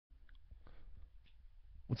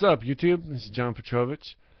What's up, YouTube? This is John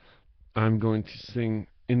Petrovich. I'm going to sing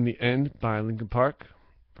In the End by Linkin Park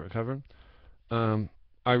for a cover. Um,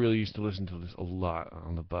 I really used to listen to this a lot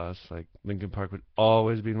on the bus. Like, Linkin Park would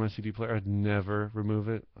always be in my CD player. I'd never remove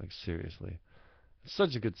it. Like, seriously. It's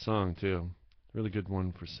such a good song, too. Really good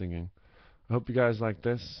one for singing. I hope you guys like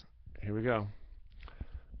this. Here we go.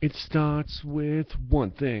 It starts with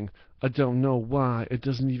one thing. I don't know why. It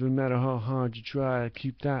doesn't even matter how hard you try.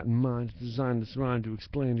 Keep that in mind. Design this rhyme to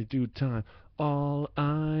explain in due time. All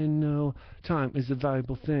I know, time is a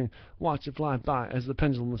valuable thing. Watch it fly by as the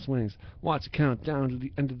pendulum swings. Watch it count down to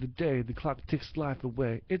the end of the day. The clock ticks life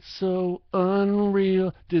away. It's so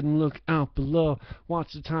unreal. Didn't look out below.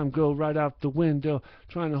 Watch the time go right out the window.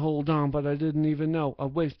 Trying to hold on, but I didn't even know. I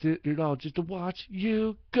wasted it all just to watch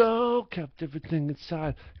you go. Kept everything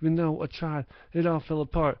inside, even though I tried. It all fell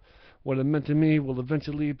apart. What it meant to me will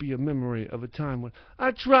eventually be a memory of a time when I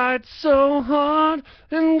tried so hard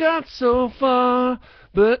and got so far.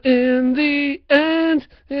 But in the end,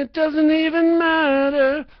 it doesn't even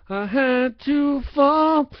matter. I had to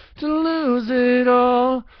fall to lose it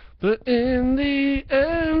all. But in the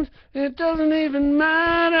end, it doesn't even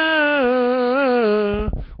matter.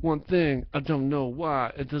 One thing, I don't know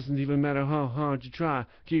why. It doesn't even matter how hard you try.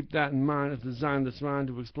 Keep that in mind. I've designed this rhyme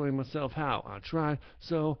to explain myself how I tried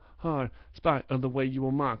so hard, spite of the way you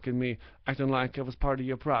were mocking me, acting like I was part of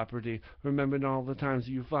your property. Remembering all the times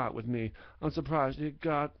you fought with me. I'm surprised it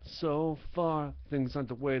got so far. Things aren't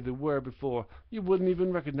the way they were before. You wouldn't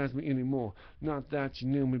even recognize me anymore. Not that you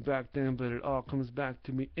knew me back then, but it all comes back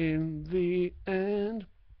to me in the end.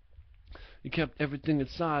 You kept everything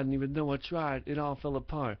inside, and even though I tried, it all fell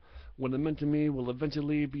apart. What it meant to me will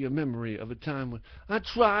eventually be a memory of a time when I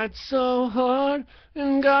tried so hard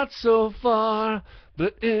and got so far.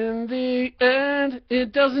 But in the end,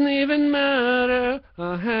 it doesn't even matter.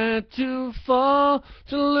 I had to fall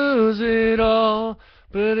to lose it all.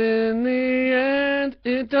 But in the end,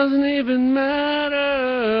 it doesn't even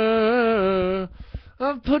matter.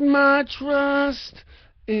 I've put my trust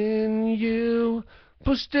in you,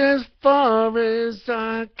 pushed as far as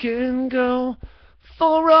I can go.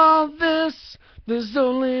 For all this, there's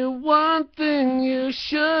only one thing you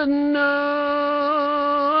should know.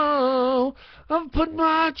 I've put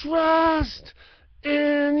my trust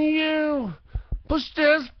in you, pushed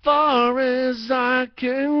as far as I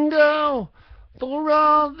can go. For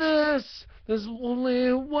all this, there's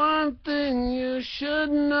only one thing you should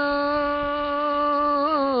know.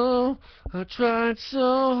 I tried so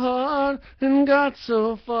hard and got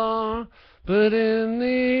so far, but in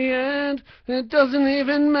the end, it doesn't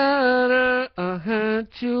even matter. I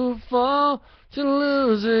had to fall to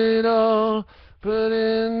lose it all, but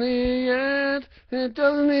in the end, it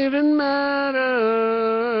doesn't even matter.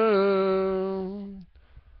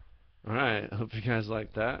 Alright, I hope you guys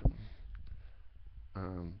like that.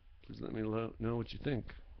 Please let me know what you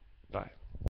think. Bye.